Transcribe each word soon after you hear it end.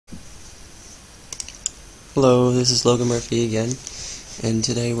Hello, this is Logan Murphy again, and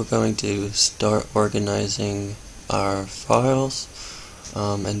today we're going to start organizing our files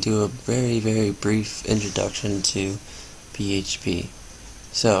and do a very brief introduction to PHP.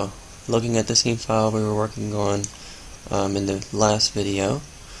 So, looking at the same file we were working on in the last video,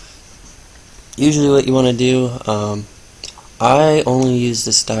 usually what you want to do, I only use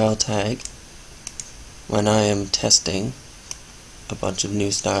the style tag when I am testing a bunch of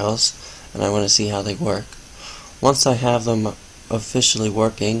new styles and I want to see how they work. Once I have them officially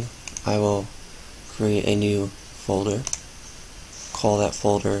working, I will create a new folder, call that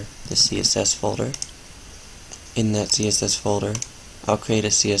folder the CSS folder. In that CSS folder, I'll create a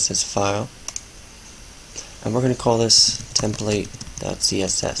CSS file, and we're going to call this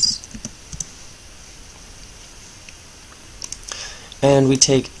template.css. And we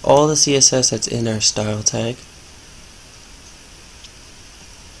take all the CSS that's in our style tag,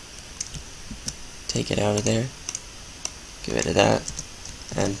 take it out of there, get rid of that,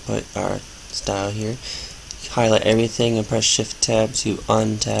 and put our style here. Highlight everything and press Shift Tab to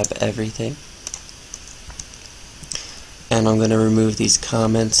untab everything. And I'm going to remove these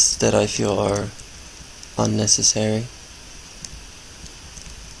comments that I feel are unnecessary,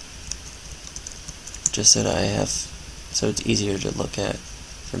 just so that so it's easier to look at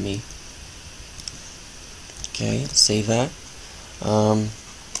for me. Okay, save that.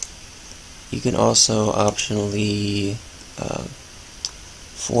 You can also optionally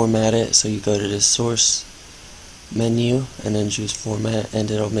format it, so you go to the source menu and then choose format, and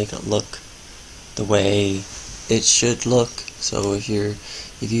it'll make it look the way it should look. So if you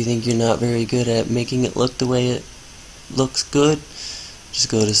think you're not very good at making it look the way it looks good, just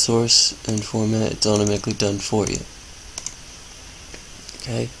go to source and format. It's automatically done for you.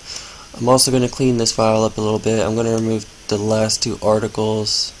 Okay, I'm also going to clean this file up a little bit. I'm going to remove the last two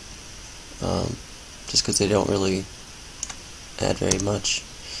articles just because they don't really add very much.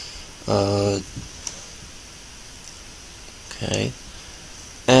 Okay,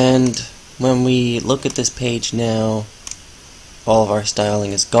 and when we look at this page now, all of our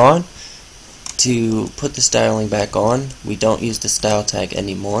styling is gone. To put the styling back on, we don't use the style tag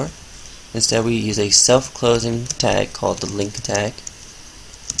anymore. Instead, we use a self-closing tag called the link tag,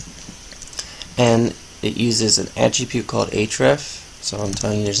 and it uses an attribute called href. So I'm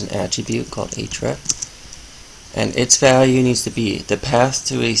telling you there's an attribute called href, and its value needs to be the path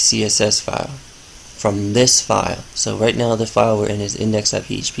to a CSS file from this file. So right now the file we're in is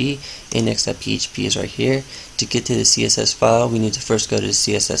index.php. Index.php is right here. To get to the CSS file, we need to first go to the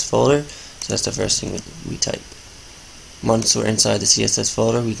CSS folder. So that's the first thing we type. Once we're inside the CSS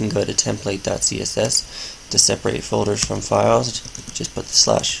folder, we can go to template.css. To separate folders from files, just put the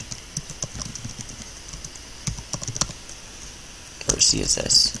slash or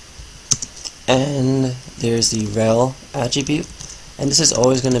CSS. And there's the rel attribute, and this is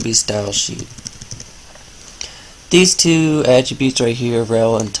always going to be style sheet. These two attributes right here,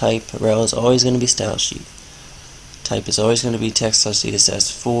 rel and type. Rel is always going to be style sheet. Type is always going to be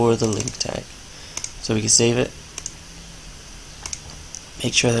text.css for the link tag. So we can save it.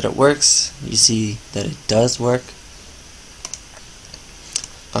 Make sure that it works. You see that it does work.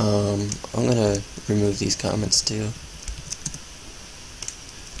 I'm going to remove these comments too,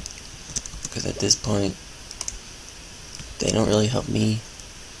 because at this point they don't really help me.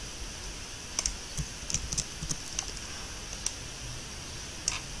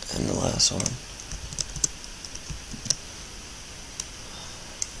 And the last one.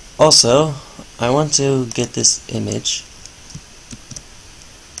 Also, I want to get this image,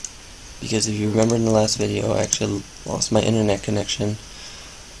 because if you remember in the last video, I actually lost my internet connection,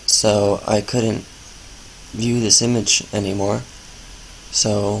 so I couldn't view this image anymore.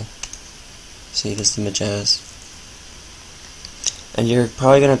 So save this image as, and you're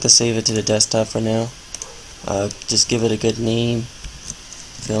probably gonna have to save it to the desktop for now. Just give it a good name,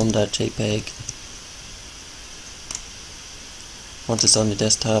 film.jpg. Once it's on the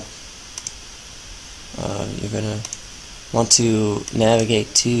desktop, you're gonna want to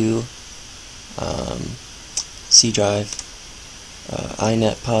navigate to C drive,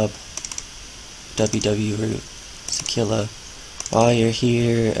 inetpub, www root, Sequila. While you're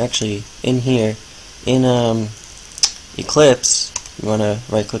here, actually in here, in Eclipse, you want to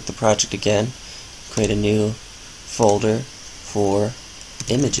right click the project again, create a new folder for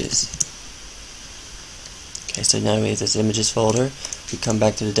images. Okay, so now we have this images folder. We come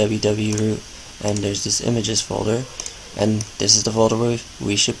back to the www root, and there's this images folder, and this is the folder where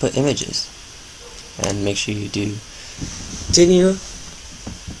we should put images. And make sure you do continue.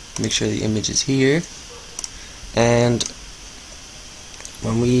 Make sure the image is here, and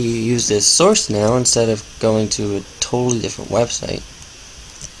when we use this source now, instead of going to a totally different website,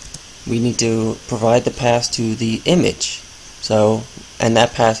 we need to provide the path to the image. So, and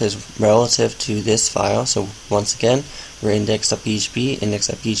that path is relative to this file. So once again, we're index.php.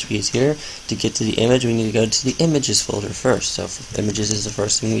 Index.php is here. To get to the image, we need to go to the images folder first. So images is the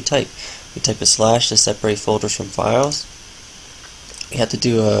first thing we type. We type a slash to separate folders from files. We have to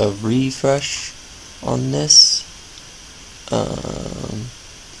do a refresh on this.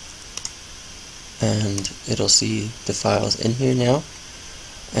 And it'll see the files in here now.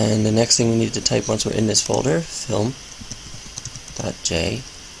 And the next thing we need to type once we're in this folder, film.jpeg.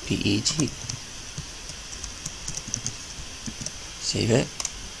 Save it,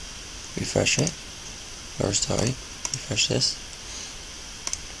 refresh it, or sorry, refresh this.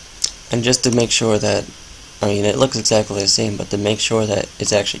 And just to make sure that, I mean, it looks exactly the same, but to make sure that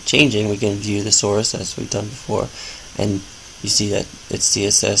it's actually changing, we can view the source as we've done before, and you see that it's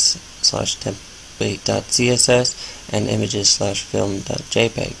css/template.css and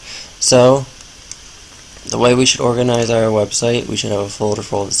images/film.jpg. So the way we should organize our website, we should have a folder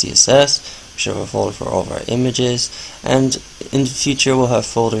for all the CSS, we should have a folder for all of our images, and in the future we'll have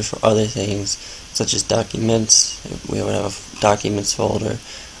folders for other things such as documents. We would have a documents folder.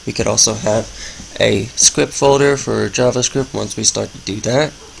 We could also have a script folder for JavaScript once we start to do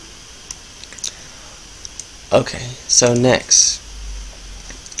that. Okay, so next,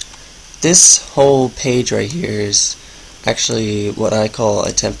 this whole page right here is actually what I call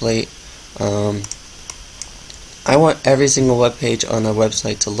a template. I want every single web page on a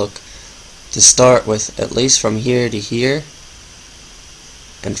website to start with at least from here to here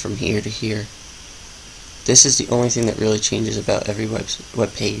and from here to here. This is the only thing that really changes about every web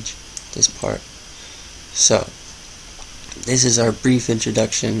page, this part. So this is our brief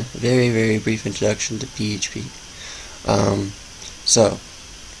introduction, very, very brief introduction to PHP. So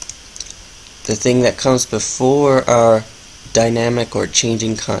the thing that comes before our dynamic or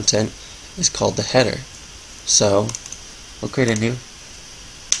changing content is called the header. So we'll create a new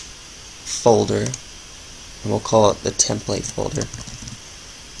folder and we'll call it the template folder.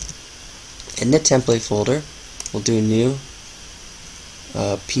 In the template folder, we'll do a new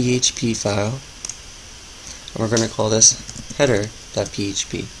PHP file, and we're going to call this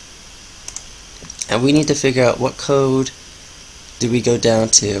header.php. And we need to figure out what code do we go down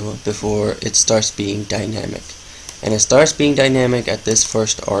to before it starts being dynamic. And it starts being dynamic at this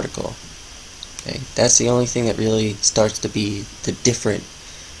first article. Okay, that's the only thing that really starts to be the different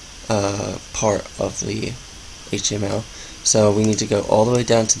part of the HTML. So we need to go all the way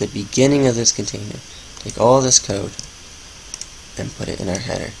down to the beginning of this container, take all this code, and put it in our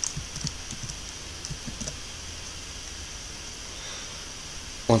header.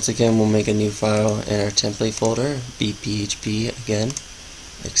 Once again, we'll make a new file in our template folder, be PHP again,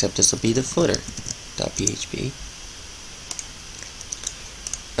 except this will be the footer.php.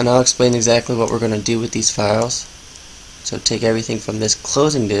 And I'll explain exactly what we're going to do with these files. So take everything from this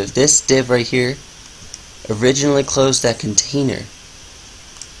closing div. This div right here originally closed that container.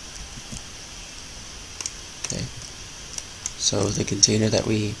 Okay. So the container that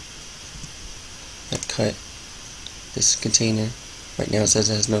cut this container, right now it says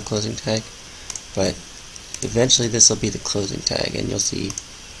it has no closing tag, but eventually this will be the closing tag, and you'll see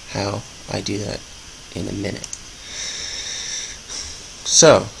how I do that in a minute.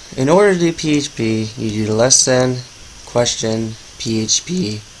 So, in order to do PHP, you do less than, question,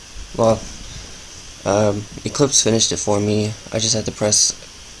 PHP. Well, Eclipse finished it for me. I just had to press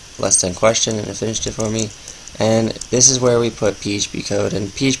less than question and it finished it for me. And this is where we put PHP code, and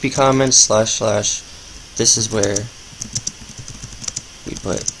PHP comments / this is where we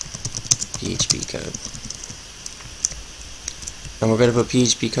put PHP code. And we're going to put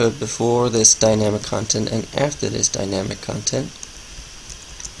PHP code before this dynamic content and after this dynamic content.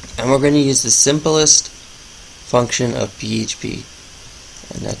 And we're going to use the simplest function of PHP,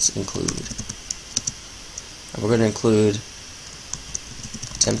 and that's include. And we're going to include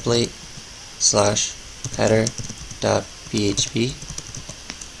template / header.php,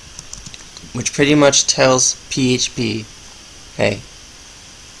 which pretty much tells PHP, hey,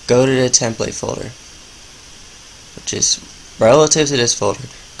 go to the template folder, which is relative to this folder.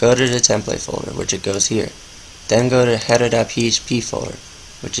 Go to the template folder, which it goes here. Then go to header.php folder,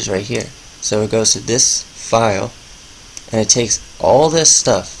 which is right here. So it goes to this file, and it takes all this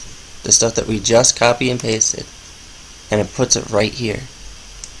stuff, the stuff that we just copy and pasted, and it puts it right here.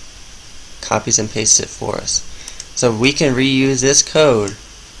 Copies and pastes it for us. So we can reuse this code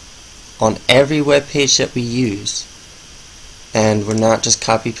on every web page that we use, and we're not just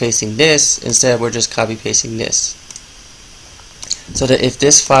copy pasting this, instead we're just copy pasting this. so that if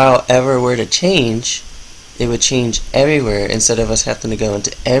this file ever were to change, it would change everywhere instead of us having to go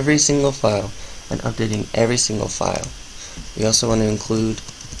into every single file and updating every single file. We also want to include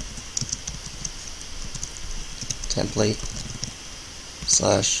template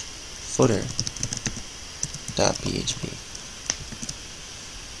slash footer .php.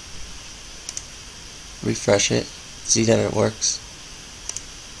 Refresh it, see that it works,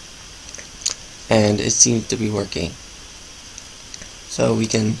 and it seems to be working. So we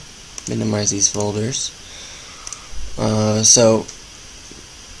can minimize these folders. So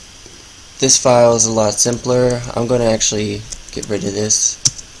this file is a lot simpler. I'm going to actually get rid of this.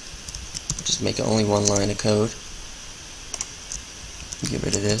 Just make it only one line of code. Get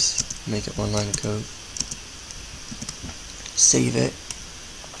rid of this. Make it one line of code. Save it.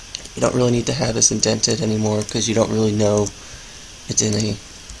 You don't really need to have this indented anymore because you don't really know it's in a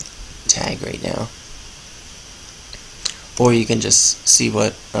tag right now. Or you can just see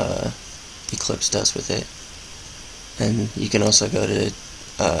what Eclipse does with it. And you can also go to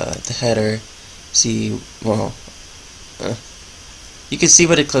the header, see, well, you can see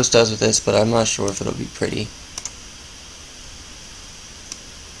what Eclipse does with this, but I'm not sure if it'll be pretty.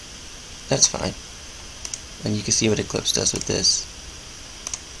 That's fine. And you can see what Eclipse does with this.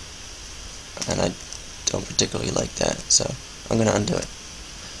 And I don't particularly like that, so I'm going to undo it.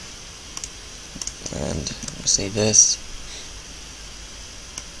 And save this.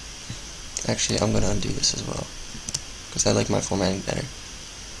 Actually, I'm going to undo this as well, because I like my formatting better.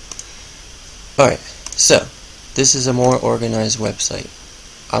 Alright, so this is a more organized website.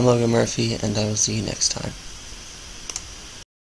 I'm Logan Murphy, and I will see you next time.